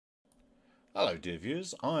Hello dear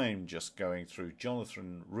viewers, I'm just going through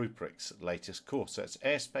Jonathan Rupprecht's latest course. That's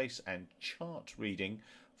Airspace and Chart Reading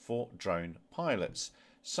for Drone Pilots.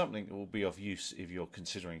 Something that will be of use if you're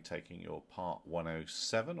considering taking your Part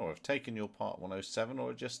 107 or have taken your Part 107 or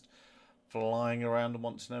are just flying around and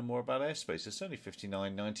want to know more about airspace. It's only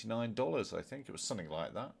 $59.99, I think. It was something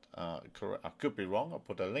like that. I could be wrong. I'll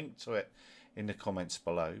put a link to it in the comments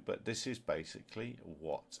below, but this is basically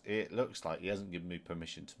what it looks like. He hasn't given me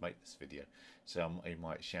permission to make this video, so he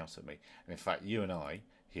might shout at me. And in fact, you and I,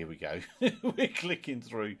 here we go, we're clicking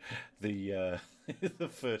through the the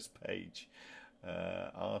first page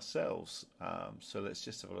ourselves. So let's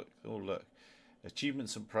just have a look. Oh, look.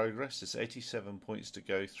 Achievements and progress. There's 87 points to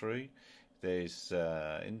go through. There's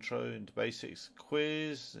intro into basics,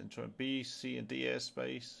 quiz, intro B, C and D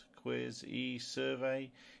airspace, quiz, E,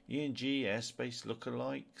 survey, E and G, airspace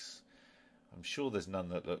lookalikes. I'm sure there's none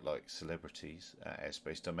that look like celebrities.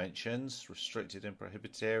 Airspace dimensions, restricted and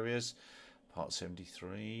prohibited areas, Part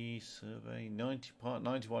 73, survey, Part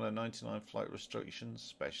 91 and 99 flight restrictions,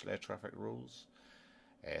 special air traffic rules.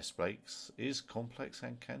 Airspace is complex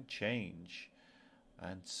and can change.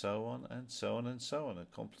 And so on and so on and so on. And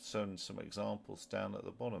some examples down at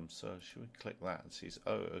the bottom. So should we click that and see?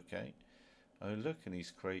 Oh, okay. Oh, look, and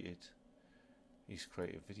he's created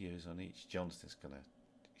videos on each.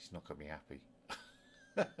 He's not gonna be happy.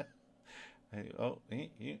 Oh,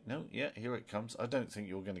 no, yeah, here it comes. I don't think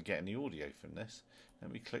you're going to get any audio from this.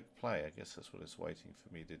 Let me click play. I guess that's what it's waiting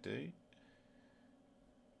for me to do.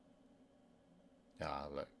 Ah,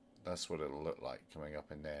 look. That's what it'll look like coming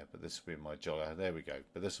up in there, but this will be my jolly. There we go.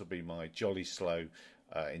 But this will be my jolly slow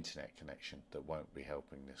internet connection that won't be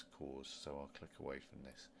helping this cause. So I'll click away from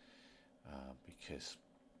this because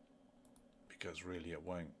really it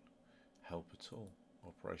won't help at all.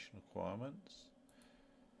 Operation requirements.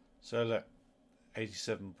 So look,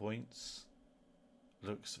 87 points.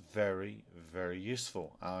 Looks very, very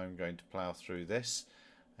useful. I'm going to plough through this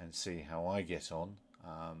and see how I get on.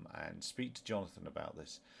 And speak to Jonathan about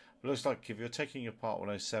this. It looks like if you're taking your Part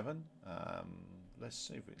 107, let's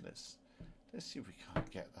see if we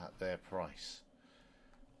can't get that there price.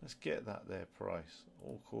 Let's get that there price.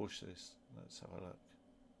 All cautious. Let's have a look.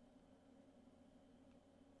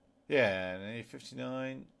 Yeah,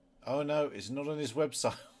 59. Oh no, it's not on his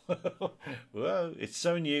website. Well, it's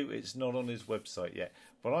so new, it's not on his website yet.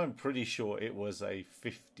 But I'm pretty sure it was a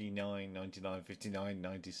 $59.99,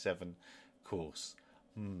 $59.97 course.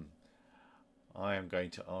 I am going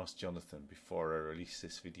to ask Jonathan before I release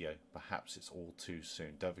this video. Perhaps it's all too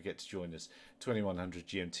soon. Don't forget to join us 2100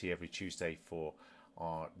 GMT every Tuesday for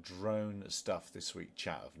our drone stuff this week.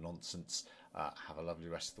 Chat of nonsense. Have a lovely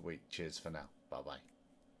rest of the week. Cheers for now. Bye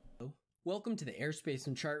bye. Welcome to the Airspace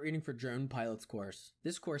and Chart Reading for Drone Pilots course.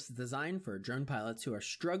 This course is designed for drone pilots who are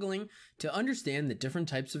struggling to understand the different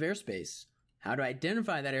types of airspace, how to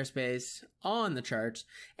identify that airspace on the charts,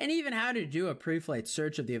 and even how to do a pre-flight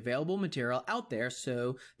search of the available material out there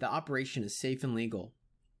so the operation is safe and legal.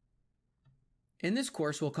 In this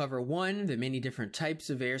course, we'll cover 1, the many different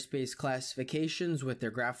types of airspace classifications with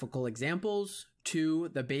their graphical examples,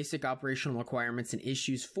 2, the basic operational requirements and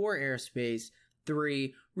issues for airspace,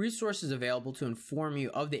 3, resources available to inform you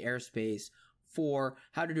of the airspace, 4,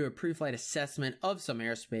 how to do a pre-flight assessment of some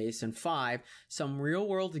airspace, and 5, some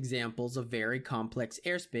real-world examples of very complex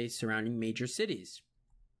airspace surrounding major cities.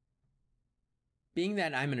 Being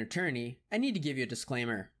that I'm an attorney, I need to give you a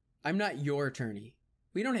disclaimer. I'm not your attorney.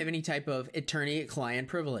 We don't have any type of attorney-client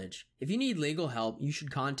privilege. If you need legal help, you should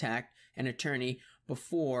contact an attorney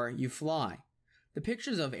before you fly. The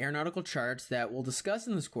pictures of aeronautical charts that we'll discuss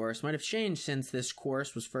in this course might have changed since this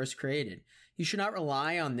course was first created. You should not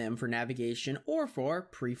rely on them for navigation or for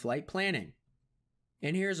pre-flight planning.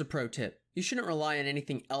 And here's a pro tip. You shouldn't rely on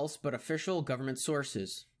anything else but official government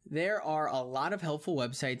sources. There are a lot of helpful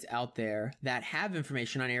websites out there that have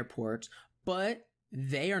information on airports, but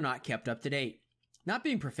they are not kept up to date. Not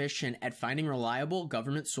being proficient at finding reliable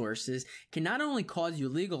government sources can not only cause you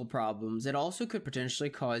legal problems, it also could potentially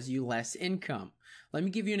cause you less income. Let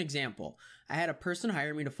me give you an example. I had a person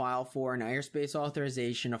hire me to file for an airspace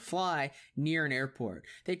authorization to fly near an airport.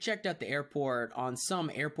 They checked out the airport on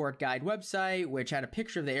some airport guide website, which had a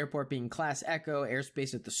picture of the airport being Class Echo,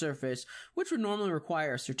 airspace at the surface, which would normally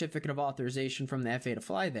require a certificate of authorization from the FAA to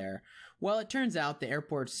fly there. Well, it turns out the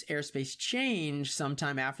airport's airspace changed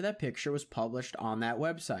sometime after that picture was published on that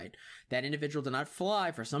website. That individual did not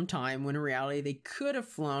fly for some time when in reality they could have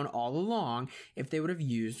flown all along if they would have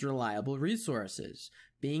used reliable resources.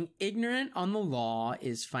 Being ignorant on the law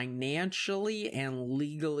is financially and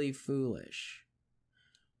legally foolish.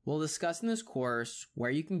 We'll discuss in this course where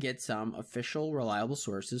you can get some official, reliable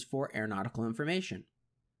sources for aeronautical information.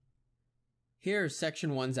 Here's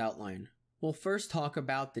Section 1's outline. We'll first talk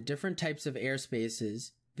about the different types of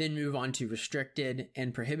airspaces, then move on to restricted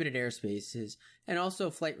and prohibited airspaces, and also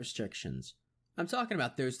flight restrictions. I'm talking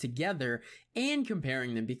about those together and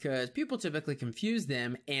comparing them because people typically confuse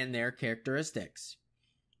them and their characteristics.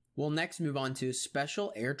 We'll next move on to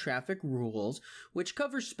special air traffic rules, which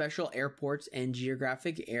covers special airports and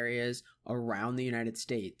geographic areas around the United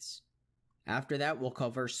States. After that, we'll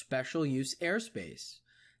cover special use airspace.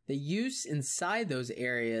 The use inside those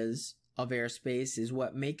areas of airspace is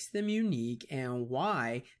what makes them unique and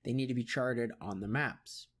why they need to be charted on the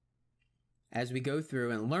maps. As we go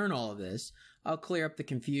through and learn all of this, I'll clear up the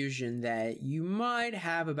confusion that you might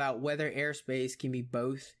have about whether airspace can be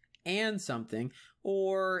both and something,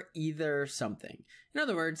 or either something. In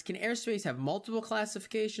other words, can airspace have multiple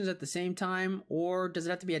classifications at the same time, or does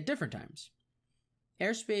it have to be at different times?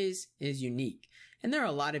 Airspace is unique, and there are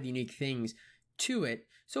a lot of unique things to it,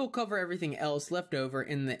 so we'll cover everything else left over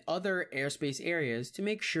in the other airspace areas to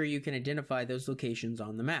make sure you can identify those locations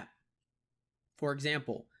on the map. For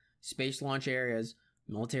example, space launch areas,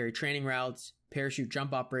 military training routes, parachute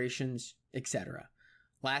jump operations, etc.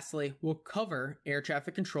 Lastly, we'll cover air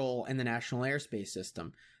traffic control and the National Airspace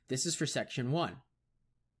System. This is for Section 1.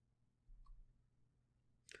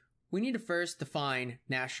 We need to first define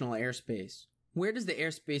national airspace. Where does the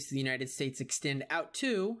airspace of the United States extend out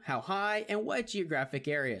to, how high, and what geographic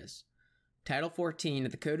areas? Title 14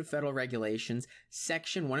 of the Code of Federal Regulations,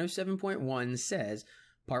 Section 107.1 says,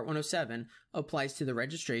 Part 107 applies to the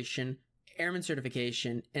registration, airman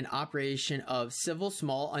certification, and operation of civil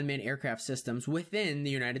small unmanned aircraft systems within the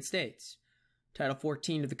United States. Title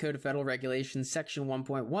 14 of the Code of Federal Regulations, Section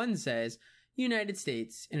 1.1 says, United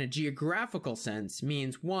States, in a geographical sense,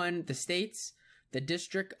 means 1. The states, the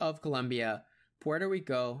District of Columbia, Puerto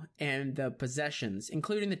Rico, and the possessions,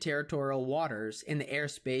 including the territorial waters in the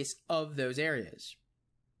airspace of those areas.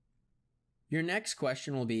 Your next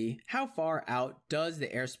question will be, how far out does the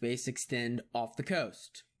airspace extend off the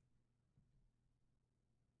coast?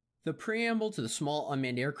 The preamble to the Small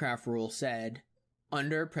Unmanned Aircraft Rule said,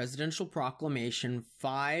 under Presidential Proclamation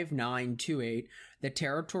 5928, the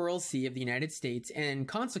territorial sea of the United States, and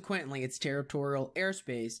consequently its territorial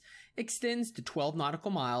airspace, extends to 12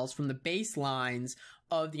 nautical miles from the baselines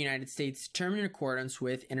of the United States determined in accordance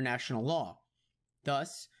with international law.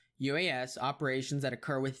 Thus, UAS operations that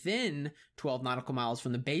occur within 12 nautical miles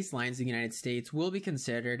from the baselines of the United States will be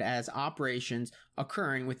considered as operations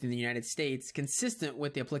occurring within the United States consistent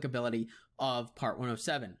with the applicability of Part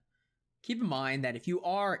 107. Keep in mind that if you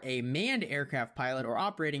are a manned aircraft pilot or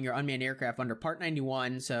operating your unmanned aircraft under Part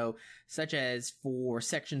 91, such as for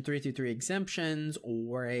Section 333 exemptions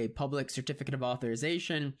or a public certificate of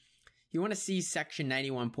authorization, you want to see Section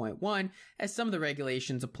 91.1, as some of the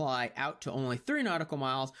regulations apply out to only 3 nautical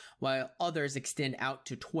miles, while others extend out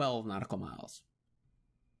to 12 nautical miles.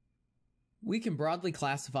 We can broadly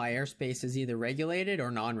classify airspace as either regulated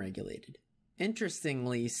or non-regulated.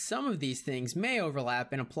 Interestingly, some of these things may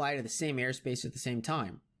overlap and apply to the same airspace at the same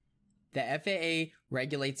time. The FAA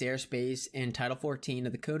regulates airspace in Title 14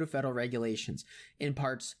 of the Code of Federal Regulations in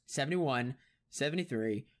Parts 71,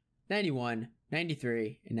 73, 91,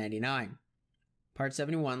 93, and 99. Part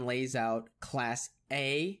 71 lays out Class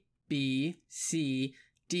A, B, C,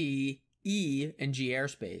 D, E, and G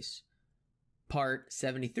airspace. Part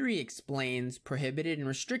 73 explains prohibited and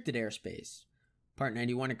restricted airspace. Part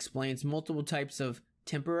 91 explains multiple types of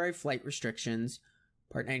temporary flight restrictions.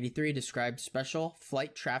 Part 93 describes special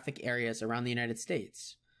flight traffic areas around the United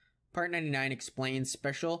States. Part 99 explains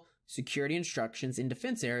special security instructions in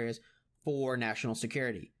defense areas for national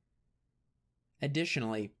security.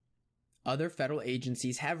 Additionally, other federal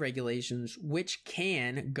agencies have regulations which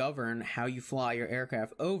can govern how you fly your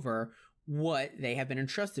aircraft over what they have been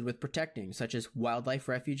entrusted with protecting, such as wildlife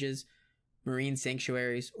refuges, marine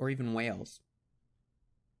sanctuaries, or even whales.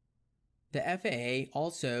 The FAA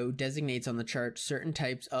also designates on the chart certain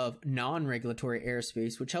types of non-regulatory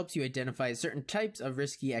airspace, which helps you identify certain types of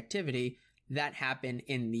risky activity that happen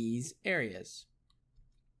in these areas.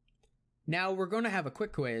 Now we're going to have a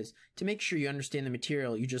quick quiz to make sure you understand the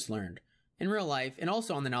material you just learned. In real life, and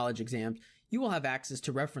also on the knowledge exams, you will have access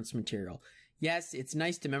to reference material. Yes, it's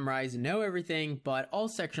nice to memorize and know everything, but all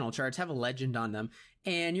sectional charts have a legend on them,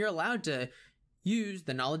 and you're allowed to use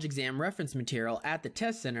the knowledge exam reference material at the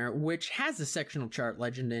test center, which has a sectional chart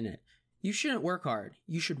legend in it. You shouldn't work hard,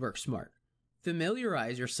 you should work smart.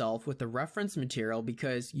 Familiarize yourself with the reference material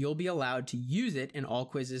because you'll be allowed to use it in all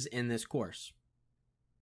quizzes in this course.